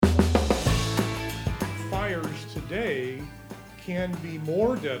today can be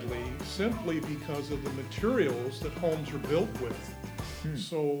more deadly simply because of the materials that homes are built with.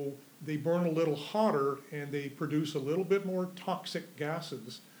 So they burn a little hotter and they produce a little bit more toxic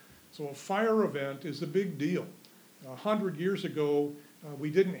gases. So a fire event is a big deal. 100 years ago, we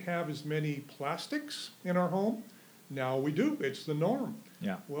didn't have as many plastics in our home. Now we do. It's the norm.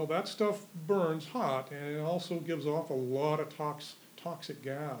 Yeah. Well, that stuff burns hot, and it also gives off a lot of toxic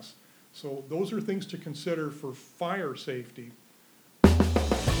gas. So those are things to consider for fire safety.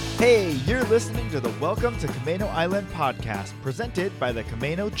 Hey, you're listening to the Welcome to Camano Island podcast, presented by the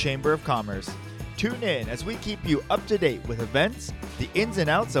Camano Chamber of Commerce. Tune in as we keep you up to date with events, the ins and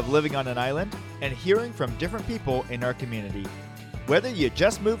outs of living on an island, and hearing from different people in our community. Whether you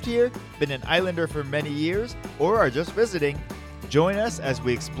just moved here, been an islander for many years, or are just visiting, join us as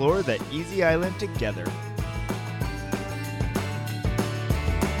we explore the Easy Island together.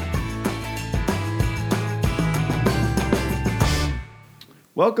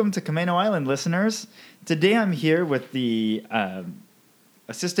 Welcome to Camano Island, listeners. Today I'm here with the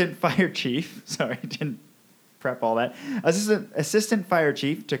Assistant Fire Chief. Sorry, didn't prep all that. Assistant Fire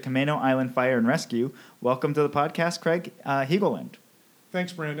Chief to Camano Island Fire and Rescue. Welcome to the podcast, Craig Hegeland.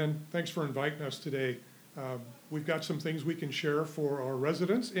 Thanks, Brandon. Thanks for inviting us today. We've got some things we can share for our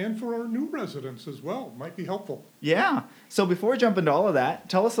residents and for our new residents as well. Might be helpful. Yeah. So before we jump into all of that,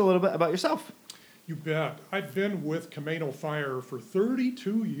 tell us a little bit about yourself. You bet. I've been with Camano Fire for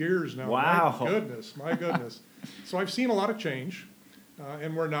 32 years now. Wow. My goodness. So I've seen a lot of change,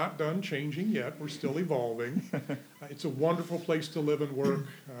 and we're not done changing yet. We're still evolving. It's a wonderful place to live and work.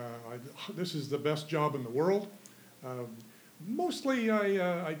 This is the best job in the world. Mostly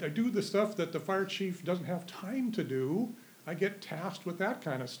I do the stuff that the fire chief doesn't have time to do. I get tasked with that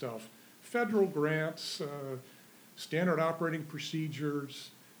kind of stuff. Federal grants, standard operating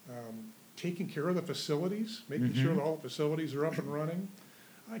procedures, taking care of the facilities, making sure that all the facilities are up and running.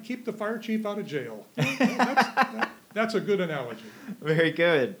 I keep the fire chief out of jail. That's a good analogy. Very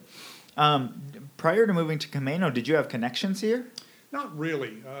good. Prior to moving to Camano, did you have connections here? Not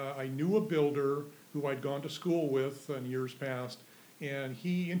really. I knew a builder who I'd gone to school with in years past, and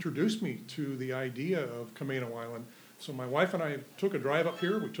he introduced me to the idea of Camano Island. So my wife and I took a drive up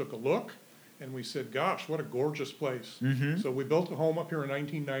here. We took a look. And we said, gosh, what a gorgeous place. So we built a home up here in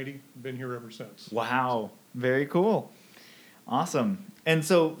 1990, been here ever since. Wow. Very cool. Awesome. And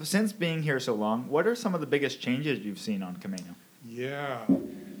so since being here so long, what are some of the biggest changes you've seen on Camano? Yeah,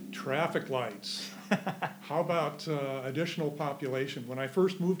 traffic lights. How about additional population? When I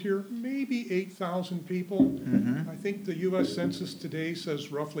first moved here, maybe 8,000 people. I think the U.S. Census today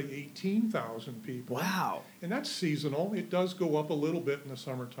says roughly 18,000 people. Wow. And that's seasonal. It does go up a little bit in the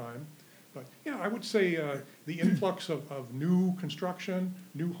summertime. But yeah, I would say the influx of new construction,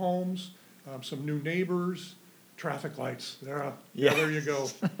 new homes, some new neighbors, traffic lights. There you go.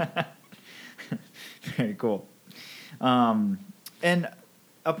 Very cool. And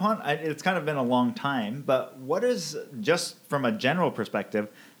it's kind of been a long time, but what is, just from a general perspective,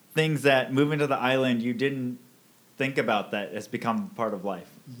 things that moving to the island you didn't think about that has become part of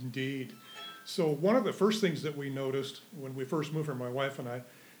life? Indeed. So one of the first things that we noticed when we first moved here, my wife and I,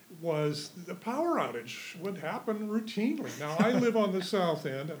 was the power outage would happen routinely. Now, I live on the south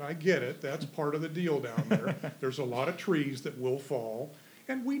end, and I get it. That's part of the deal down there. There's a lot of trees that will fall,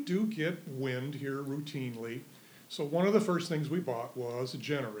 and we do get wind here routinely. So one of the first things we bought was a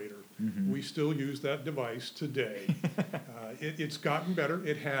generator. We still use that device today. It's gotten better.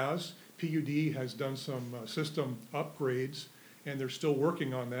 It has. PUD has done some system upgrades, and they're still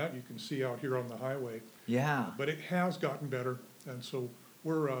working on that. You can see out here on the highway. Yeah. But it has gotten better, and so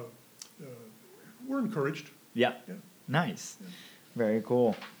we're encouraged. Yeah. Yeah. Nice. Yeah. Very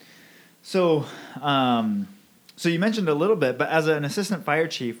cool. So, so you mentioned a little bit, but as an assistant fire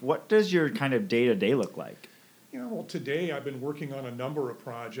chief, what does your kind of day-to-day look like? Well, today I've been working on a number of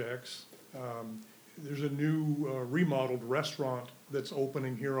projects. There's a new remodeled restaurant that's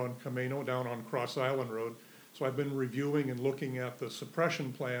opening here on Camano down on Cross Island Road. So I've been reviewing and looking at the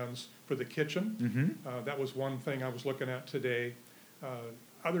suppression plans for the kitchen. That was one thing I was looking at today.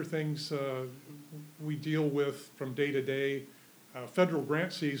 Other things we deal with from day to day. Federal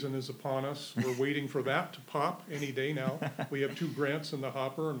grant season is upon us. We're waiting for that to pop any day now. We have 2 grants in the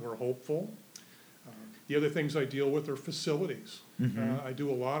hopper, and we're hopeful. The other things I deal with are facilities. I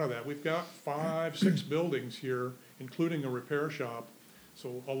do a lot of that. We've got 5, 6 buildings here, including a repair shop.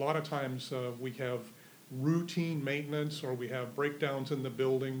 So a lot of times we have routine maintenance, or we have breakdowns in the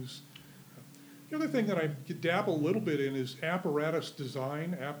buildings. The other thing that I dabble a little bit in is apparatus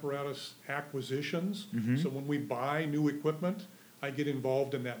design, apparatus acquisitions. So when we buy new equipment, I get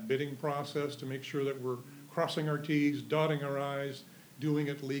involved in that bidding process to make sure that we're crossing our T's, dotting our I's, doing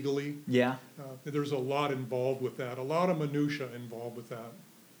it legally. Yeah. There's a lot involved with that, a lot of minutia involved with that.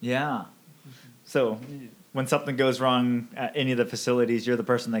 Yeah. So when something goes wrong at any of the facilities, you're the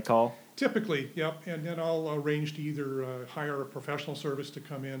person they call? Typically, yep, and then I'll arrange to either hire a professional service to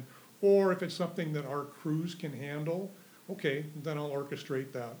come in, or if it's something that our crews can handle, okay, then I'll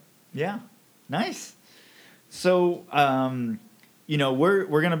orchestrate that. Yeah. Nice. So, we're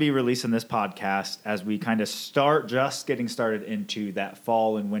going to be releasing this podcast as we kind of start just getting started into that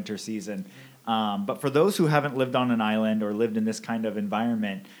fall and winter season. But for those who haven't lived on an island or lived in this kind of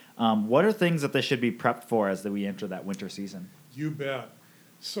environment, what are things that they should be prepped for as we enter that winter season? You bet.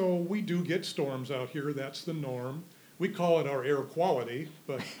 So we do get storms out here. That's the norm. We call it our air quality,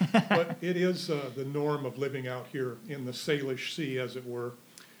 but it is the norm of living out here in the Salish Sea, as it were.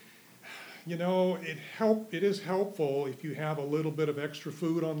 You know, it is helpful if you have a little bit of extra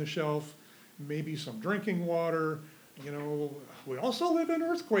food on the shelf, maybe some drinking water. You know, we also live in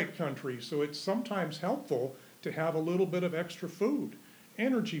earthquake country, so it's sometimes helpful to have a little bit of extra food.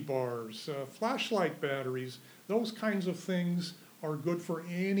 Energy bars, flashlight batteries, those kinds of things are good for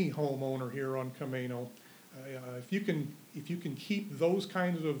any homeowner here on Camano. If you can keep those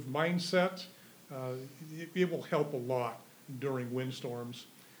kinds of mindset, it will help a lot during windstorms.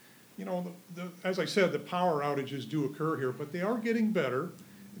 You know, as I said, the power outages do occur here, but they are getting better.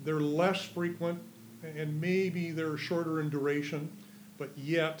 They're less frequent, and maybe they're shorter in duration, but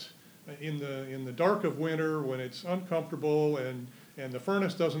yet in the dark of winter, when it's uncomfortable and the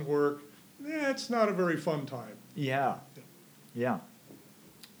furnace doesn't work, it's not a very fun time. Yeah. Yeah.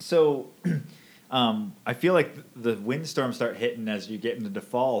 So I feel like the windstorms start hitting as you get into the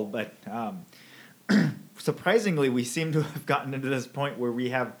fall, but surprisingly, we seem to have gotten into this point where we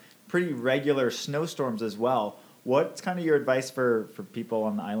have pretty regular snowstorms as well. What's kind of your advice for people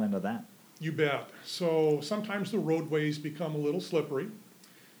on the island of that? You bet. So sometimes the roadways become a little slippery,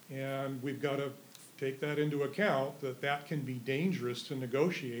 and we've got to take that into account, that can be dangerous to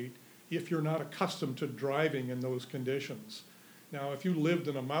negotiate if you're not accustomed to driving in those conditions. Now, if you lived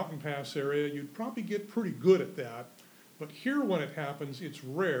in a mountain pass area, you'd probably get pretty good at that. But here, when it happens, it's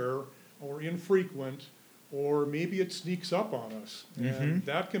rare or infrequent, or maybe it sneaks up on us. Mm-hmm. And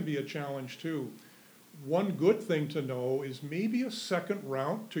that can be a challenge, too. One good thing to know is maybe a second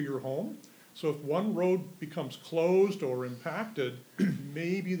route to your home. So if one road becomes closed or impacted,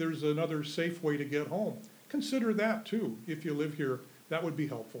 maybe there's another safe way to get home. Consider that, too. If you live here, that would be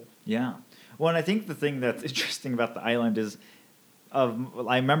helpful. Yeah. Well, and I think the thing that's interesting about the island is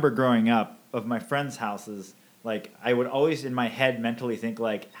I remember growing up of my friends' houses, like I would always in my head mentally think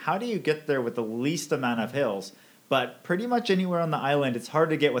like, how do you get there with the least amount of hills? But pretty much anywhere on the island, it's hard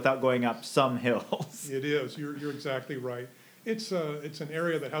to get without going up some hills. It is. You're exactly right. It's an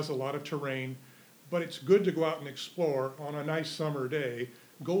area that has a lot of terrain, but it's good to go out and explore on a nice summer day.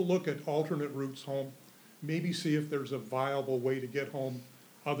 Go look at alternate routes home. Maybe see if there's a viable way to get home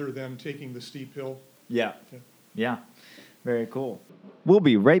other than taking the steep hill. Yeah. Yeah. Very cool. We'll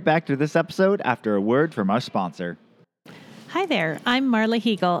be right back to this episode after a word from our sponsor. Hi there, I'm Marla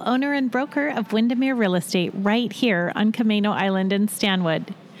Hegel, owner and broker of Windermere Real Estate right here on Camano Island in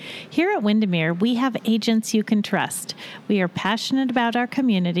Stanwood. Here at Windermere, we have agents you can trust. We are passionate about our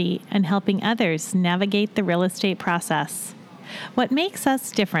community and helping others navigate the real estate process. What makes us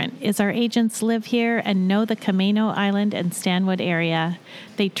different is our agents live here and know the Camano Island and Stanwood area.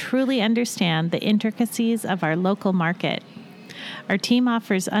 They truly understand the intricacies of our local market. Our team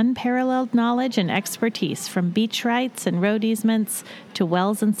offers unparalleled knowledge and expertise from beach rights and road easements to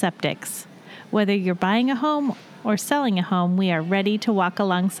wells and septics. Whether you're buying a home or selling a home, we are ready to walk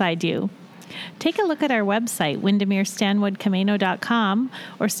alongside you. Take a look at our website, windermerestanwoodcamano.com,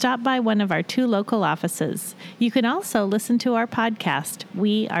 or stop by one of our 2 local offices. You can also listen to our podcast,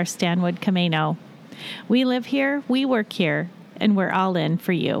 We Are Stanwood Camano. We live here, we work here, and we're all in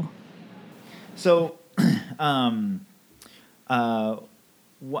for you. So, how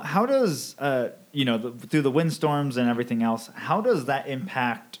does, through the windstorms and everything else, how does that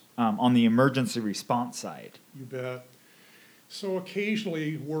impact on the emergency response side? You bet. So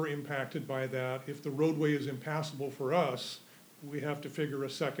occasionally we're impacted by that. If the roadway is impassable for us, we have to figure a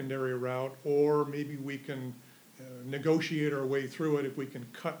secondary route, or maybe we can negotiate our way through it if we can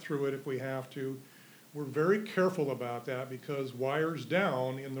cut through it if we have to. We're very careful about that because wires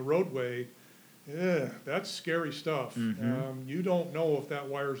down in the roadway, that's scary stuff. Mm-hmm. You don't know if that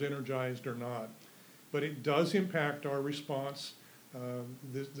wire's energized or not, but it does impact our response.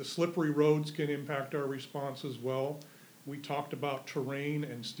 The slippery roads can impact our response as well. We talked about terrain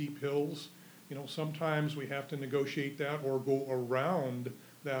and steep hills. You know, sometimes we have to negotiate that or go around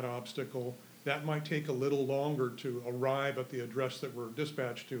that obstacle that might take a little longer to arrive at the address that we're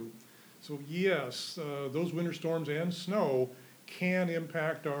dispatched to. So yes, those winter storms and snow can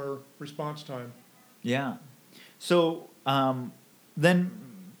impact our response time. Yeah. So then,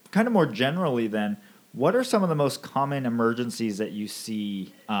 kind of more generally, then, what are some of the most common emergencies that you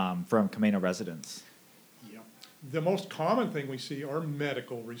see from Camano residents? Yeah. The most common thing we see are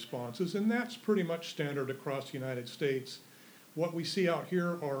medical responses, and that's pretty much standard across the United States. What we see out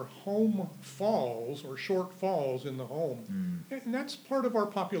here are home falls or short falls in the home, and that's part of our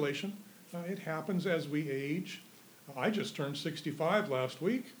population. It happens as we age. I just turned 65 last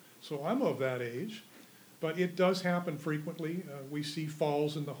week, so I'm of that age. But it does happen frequently. We see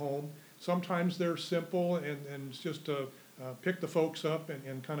falls in the home. Sometimes they're simple and it's just pick the folks up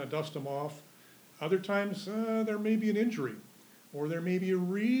and kind of dust them off. Other times there may be an injury or there may be a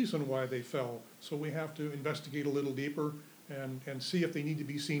reason why they fell. So we have to investigate a little deeper and see if they need to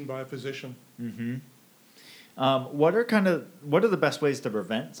be seen by a physician. Mm-hmm. What are the best ways to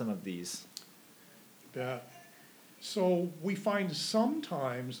prevent some of these? So we find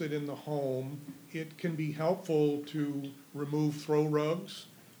sometimes that in the home it can be helpful to remove throw rugs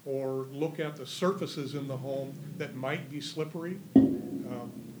or look at the surfaces in the home that might be slippery.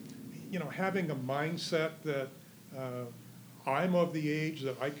 Having a mindset that I'm of the age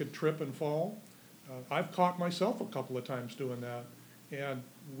that I could trip and fall. I've caught myself a couple of times doing that, and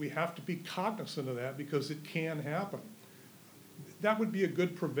we have to be cognizant of that because it can happen. That would be a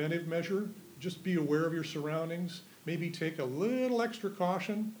good preventive measure. Just be aware of your surroundings. Maybe take a little extra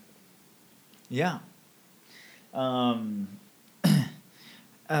caution. Yeah.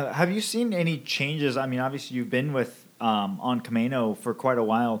 Have you seen any changes? I mean, obviously you've been with on Camano for quite a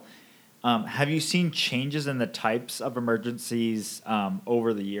while. Have you seen changes in the types of emergencies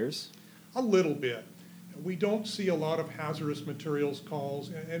over the years? A little bit. We don't see a lot of hazardous materials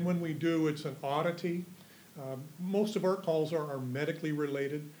calls, and when we do, it's an oddity. Most of our calls are medically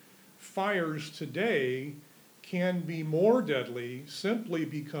related. Fires today can be more deadly simply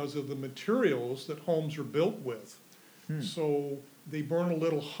because of the materials that homes are built with. So they burn a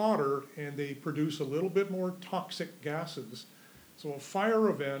little hotter and they produce a little bit more toxic gases. So a fire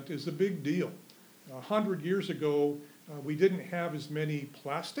event is a big deal. 100 years ago, we didn't have as many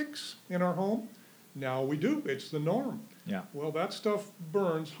plastics in our home. Now we do. It's the norm. Yeah. Well, that stuff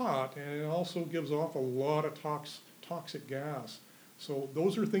burns hot and it also gives off a lot of toxic gas. So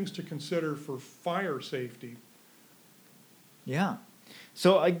those are things to consider for fire safety. Yeah.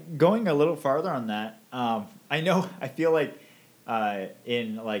 So going a little farther on that, I feel like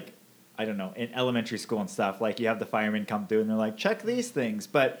in in elementary school and stuff, like you have the firemen come through and they're like, check these things.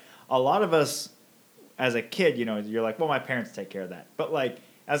 But a lot of us as a kid, you're like, well, my parents take care of that. But like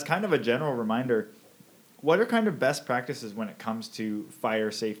as kind of a general reminder, what are kind of best practices when it comes to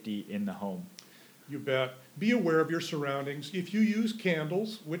fire safety in the home? You bet. Be aware of your surroundings. If you use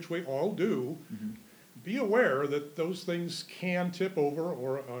candles, which we all do, be aware that those things can tip over,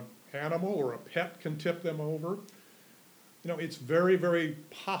 or an animal or a pet can tip them over. It's very, very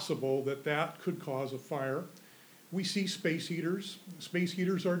possible that could cause a fire. We see space heaters. Space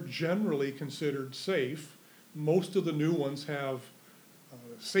heaters are generally considered safe. Most of the new ones have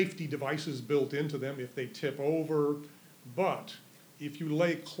safety devices built into them if they tip over, but if you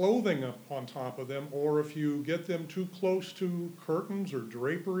lay clothing up on top of them, or if you get them too close to curtains or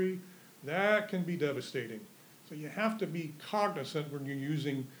drapery, that can be devastating. So you have to be cognizant when you're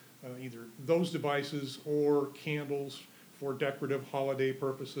using either those devices or candles for decorative holiday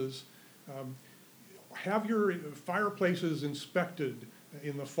purposes. Have your fireplaces inspected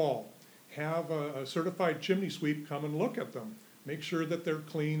in the fall. Have a certified chimney sweep come and look at them. Make sure that they're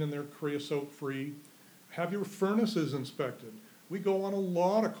clean and they're creosote free. Have your furnaces inspected. We go on a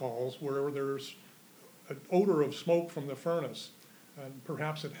lot of calls where there's an odor of smoke from the furnace, and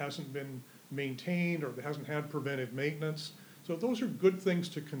perhaps it hasn't been maintained or it hasn't had preventive maintenance. So those are good things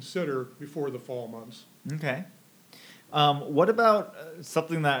to consider before the fall months. Okay. What about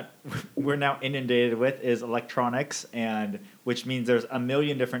something that we're now inundated with is electronics, and which means there's a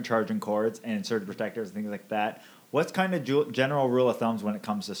million different charging cords and surge protectors and things like that. What's kind of general rule of thumbs when it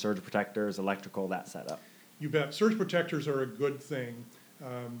comes to surge protectors, electrical, that setup? You bet. Surge protectors are a good thing.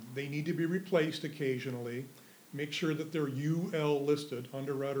 They need to be replaced occasionally. Make sure that they're UL listed,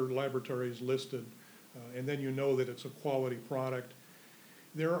 Underwriter Laboratories listed, and then you know that it's a quality product.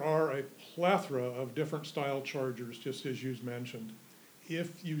 There are a plethora of different style chargers, just as you mentioned.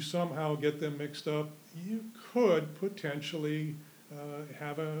 If you somehow get them mixed up, you could potentially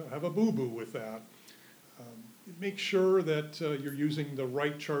have a boo-boo with that. Make sure that you're using the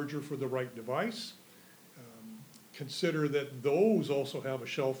right charger for the right device. consider that those also have a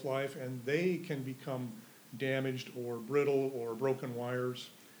shelf life and they can become damaged or brittle or broken wires.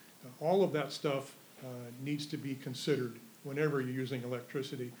 All of that stuff needs to be considered whenever you're using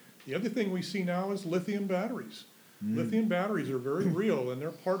electricity. The other thing we see now is lithium batteries. Lithium batteries are very real and they're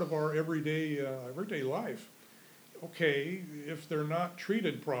part of our everyday life. Okay, if they're not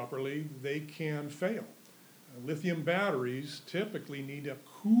treated properly, they can fail. Lithium batteries typically need a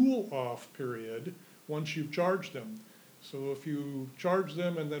cool-off period once you've charged them. So if you charge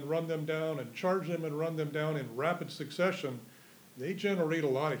them and then run them down and charge them and run them down in rapid succession, they generate a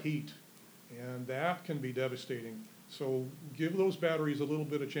lot of heat, and that can be devastating. So give those batteries a little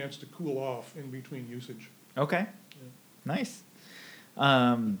bit of chance to cool off in between usage. Okay, nice.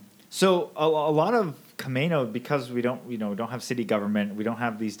 So a lot of Camano, because we don't have city government, we don't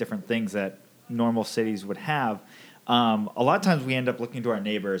have these different things that normal cities would have. A lot of times we end up looking to our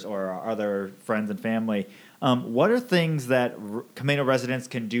neighbors or our other friends and family. What are things that Camano residents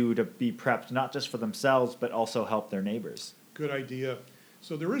can do to be prepped, not just for themselves, but also help their neighbors? Good idea.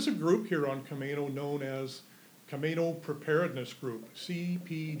 So there is a group here on Camano known as Camano Preparedness Group,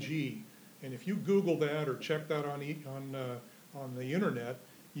 CPG. And if you Google that or check that on the internet,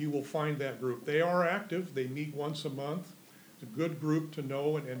 you will find that group. They are active. They meet once a month. It's a good group to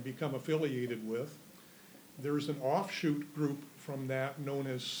know and become affiliated with. There's an offshoot group from that known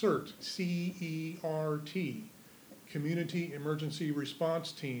as CERT, C-E-R-T, Community Emergency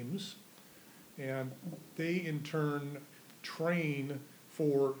Response Teams, and they in turn train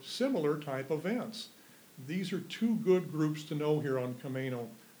for similar type events. These are two good groups to know here on Camano.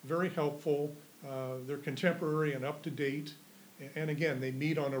 Very helpful, they're contemporary and up to date, and again, they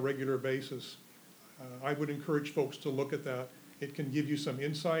meet on a regular basis. I would encourage folks to look at that. It can give you some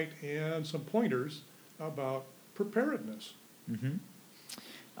insight and some pointers about preparedness. Mm-hmm.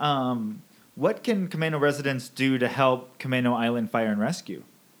 What can Camano residents do to help Camano Island Fire and Rescue?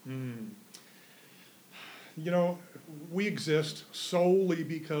 You know, we exist solely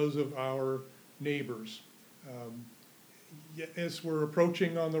because of our neighbors. As we're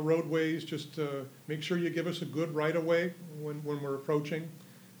approaching on the roadways, just make sure you give us a good right-of-way when we're approaching.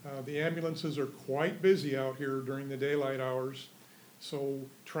 The ambulances are quite busy out here during the daylight hours, so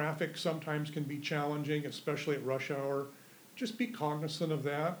traffic sometimes can be challenging, especially at rush hour. Just be cognizant of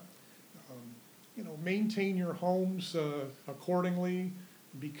that. Maintain your homes accordingly.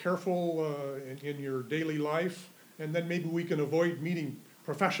 Be careful in your daily life, and then maybe we can avoid meeting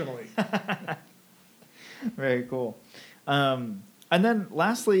professionally. Very cool. And then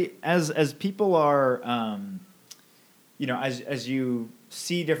lastly, as people are, as you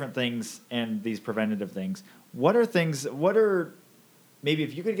see different things and these preventative things, what are maybe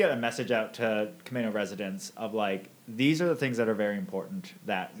if you could get a message out to Camano residents of like, these are the things that are very important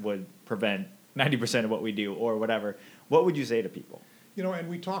that would prevent 90% of what we do or whatever, what would you say to people? And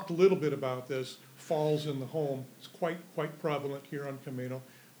we talked a little bit about this, falls in the home. It's quite prevalent here on Camano,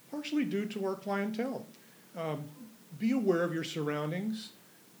 partially due to our clientele. Be aware of your surroundings,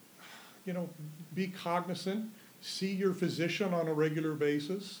 be cognizant, see your physician on a regular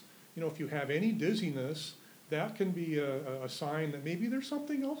basis. If you have any dizziness, that can be a sign that maybe there's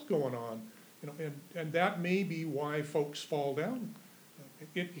something else going on, and that may be why folks fall down.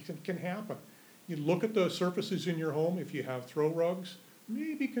 It can happen. You look at the surfaces in your home. If you have throw rugs,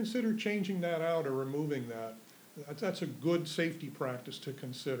 maybe consider changing that out or removing that. That's a good safety practice to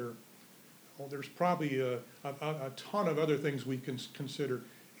consider. Well, there's probably a ton of other things we can consider.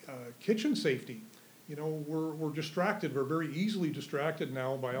 Kitchen safety. We're distracted. We're very easily distracted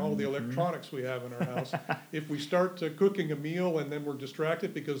now by all the electronics we have in our house. If we start cooking a meal and then we're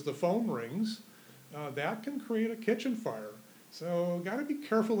distracted because the phone rings, that can create a kitchen fire. So got to be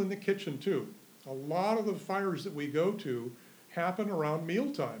careful in the kitchen too. A lot of the fires that we go to happen around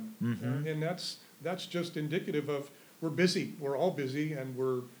mealtime, and that's just indicative of we're busy. We're all busy, and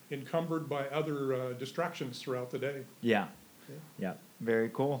we're encumbered by other distractions throughout the day. Yeah.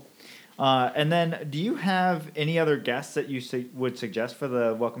 Very cool. And then, do you have any other guests that you would suggest for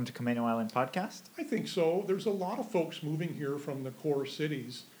the Welcome to Camano Island podcast? I think so. There's a lot of folks moving here from the core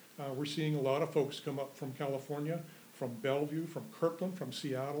cities. We're seeing a lot of folks come up from California, from Bellevue, from Kirkland, from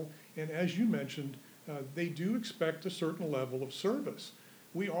Seattle. And as you mentioned, they do expect a certain level of service.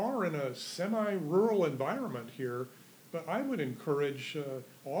 We are in a semi-rural environment here, but I would encourage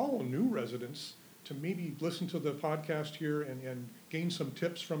all new residents to maybe listen to the podcast here and gain some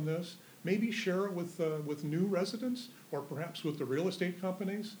tips from this. Maybe share it with new residents or perhaps with the real estate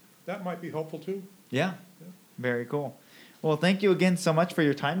companies. That might be helpful too. Yeah. Very cool. Well, thank you again so much for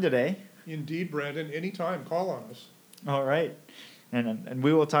your time today. Indeed, Brandon. Anytime, call on us. All right. And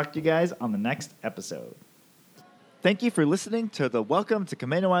we will talk to you guys on the next episode. Thank you for listening to the Welcome to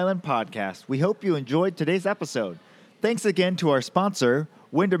Camano Island podcast. We hope you enjoyed today's episode. Thanks again to our sponsor,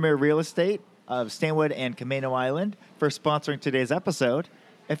 Windermere Real Estate of Stanwood and Camano Island, for sponsoring today's episode.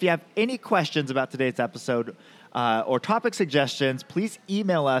 If you have any questions about today's episode or topic suggestions, please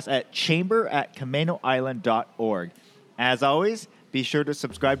email us at chamber@camanoisland.org. As always, be sure to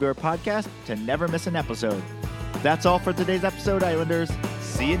subscribe to our podcast to never miss an episode. That's all for today's episode, Islanders.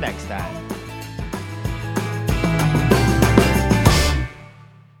 See you next time.